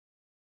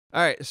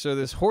All right, so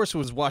this horse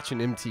was watching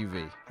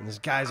MTV, and this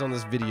guy's on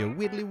this video,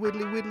 whittly,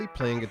 whittly, whittly,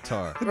 playing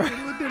guitar.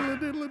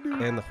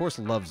 And the horse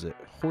loves it.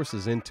 Horse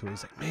is into it.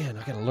 He's like, man,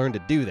 I got to learn to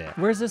do that.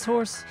 Where's this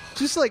horse?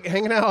 Just like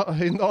hanging out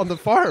on the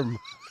farm,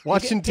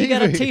 watching TV. He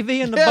got a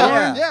TV in the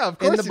barn? Yeah, of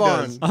course in the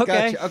barn. Does.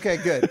 Okay. Gotcha. Okay,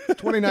 good.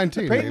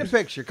 2019. Paint the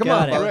picture. Come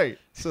Got on, it. bud. Right.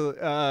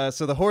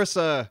 So the horse,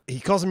 he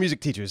calls the music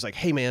teacher. He's like,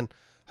 hey, man,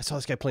 I saw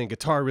this guy playing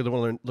guitar. I really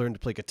want to learn to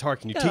play guitar.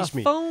 Can you Got teach a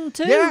me? phone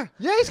too? Yeah,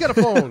 he's got a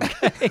phone.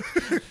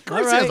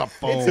 All right.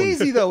 It's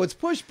easy though. It's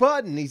push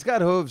button. He's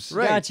got hooves.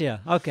 Right.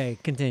 Gotcha. Okay,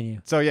 continue.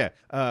 So, yeah,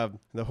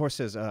 the horse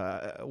says,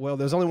 well,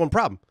 there's only one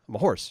problem. I'm a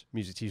horse.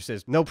 Music teacher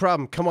says, no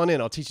problem. Come on in.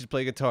 I'll teach you to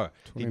play guitar.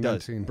 He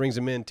does. 2019. Brings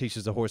him in,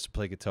 teaches the horse to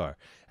play guitar.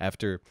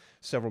 After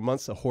several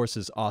months, the horse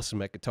is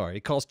awesome at guitar.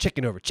 He calls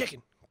Chicken over.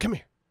 Chicken, come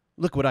here.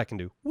 Look what I can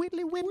do.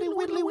 Whittly, whittly,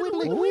 whittly,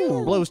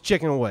 whittly. Blows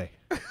Chicken away.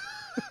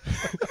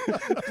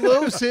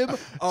 Blows him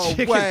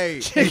away.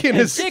 Chicken And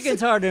is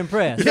chicken's hard to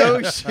impress.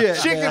 No shit.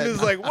 Chicken man.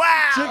 is like,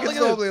 wow. Chicken's look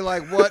at normally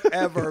like,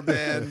 whatever,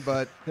 man.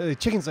 But this.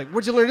 Chicken's like,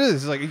 where'd you learn to do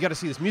this? He's like, you got to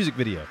see this music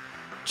video.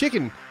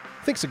 Chicken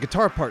thinks the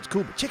guitar part's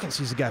cool, but Chicken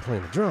sees the guy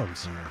playing the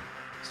drums.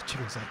 So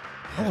Chicken's like,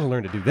 I want to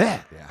learn to do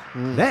that. yeah.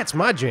 That's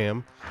my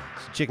jam.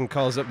 So Chicken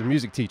calls up the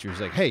music teacher. He's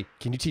like, hey,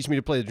 can you teach me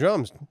to play the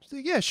drums? He's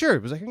like, yeah, sure.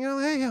 It was like,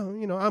 hey,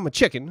 I'm a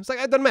chicken. It's like,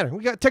 it doesn't matter.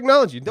 We got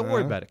technology. Don't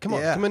worry about it. Come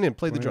on, Yeah. come on in,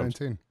 play the drums.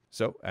 2019.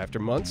 So after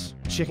months,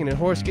 Chicken and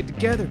Horse get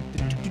together.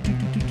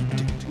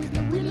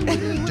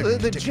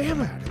 They're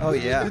jamming. Oh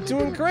yeah. They're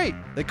doing great.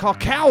 They call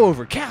Cal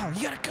over. Cal,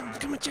 you gotta come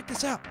and check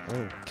this out.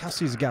 Oh, Cal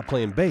sees a guy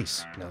playing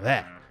bass. Now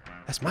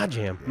that's my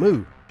jam.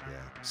 Moo. Yeah.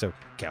 So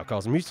Cal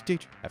calls the music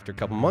teacher. After a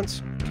couple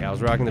months,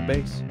 Cal's rocking the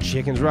bass.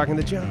 Chicken's rocking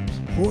the drums.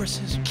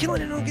 Horse is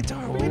killing it on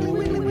guitar.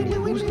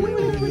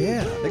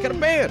 Yeah, they got a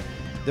band.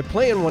 They're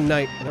playing one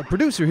night, and a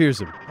producer hears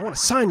them. I want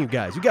to sign you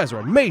guys. You guys are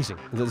amazing.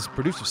 And this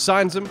producer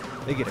signs them.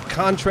 They get a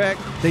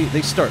contract. They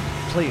start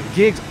playing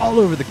gigs all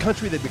over the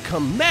country. They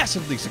become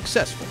massively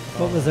successful.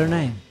 What was their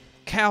name?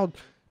 Cow,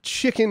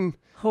 chicken,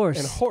 Horse.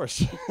 and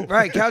horse.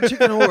 Right. Cow,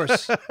 chicken,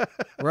 horse.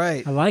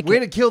 Right. I like Way it.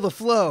 to kill the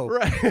flow.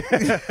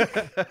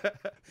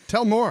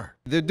 Tell more.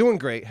 They're doing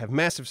great, have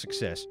massive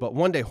success. But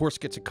one day, Horse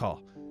gets a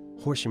call.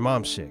 Horse, your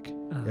mom's sick.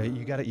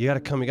 You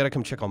gotta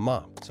come check on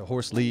Mom. So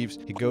Horse leaves.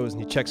 He goes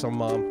and he checks on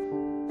Mom.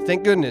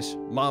 Thank goodness,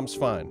 Mom's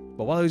fine.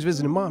 But while he was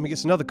visiting Mom, he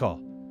gets another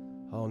call.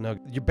 Oh no,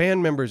 your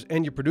band members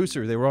and your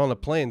producer, they were on a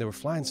plane. They were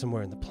flying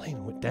somewhere and the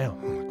plane went down.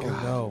 Oh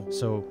no.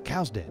 So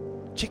Cow's dead.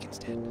 Chicken's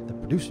dead. The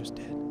producer's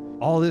dead.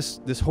 All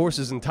this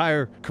horse's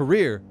entire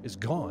career is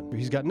gone.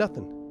 He's got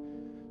nothing.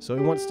 So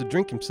he wants to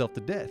drink himself to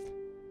death.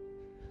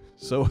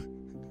 So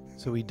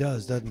he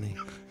does, doesn't he?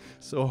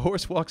 a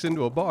horse walks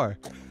into a bar.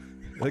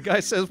 The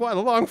guy says, why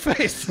the long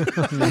face?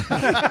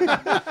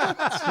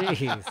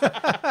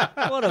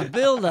 Jeez. What a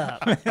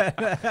build-up.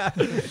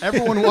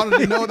 Everyone wanted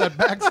to know that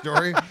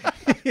backstory.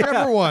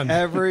 Everyone.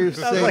 Every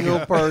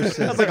single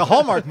person. That's like a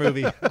Hallmark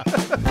movie.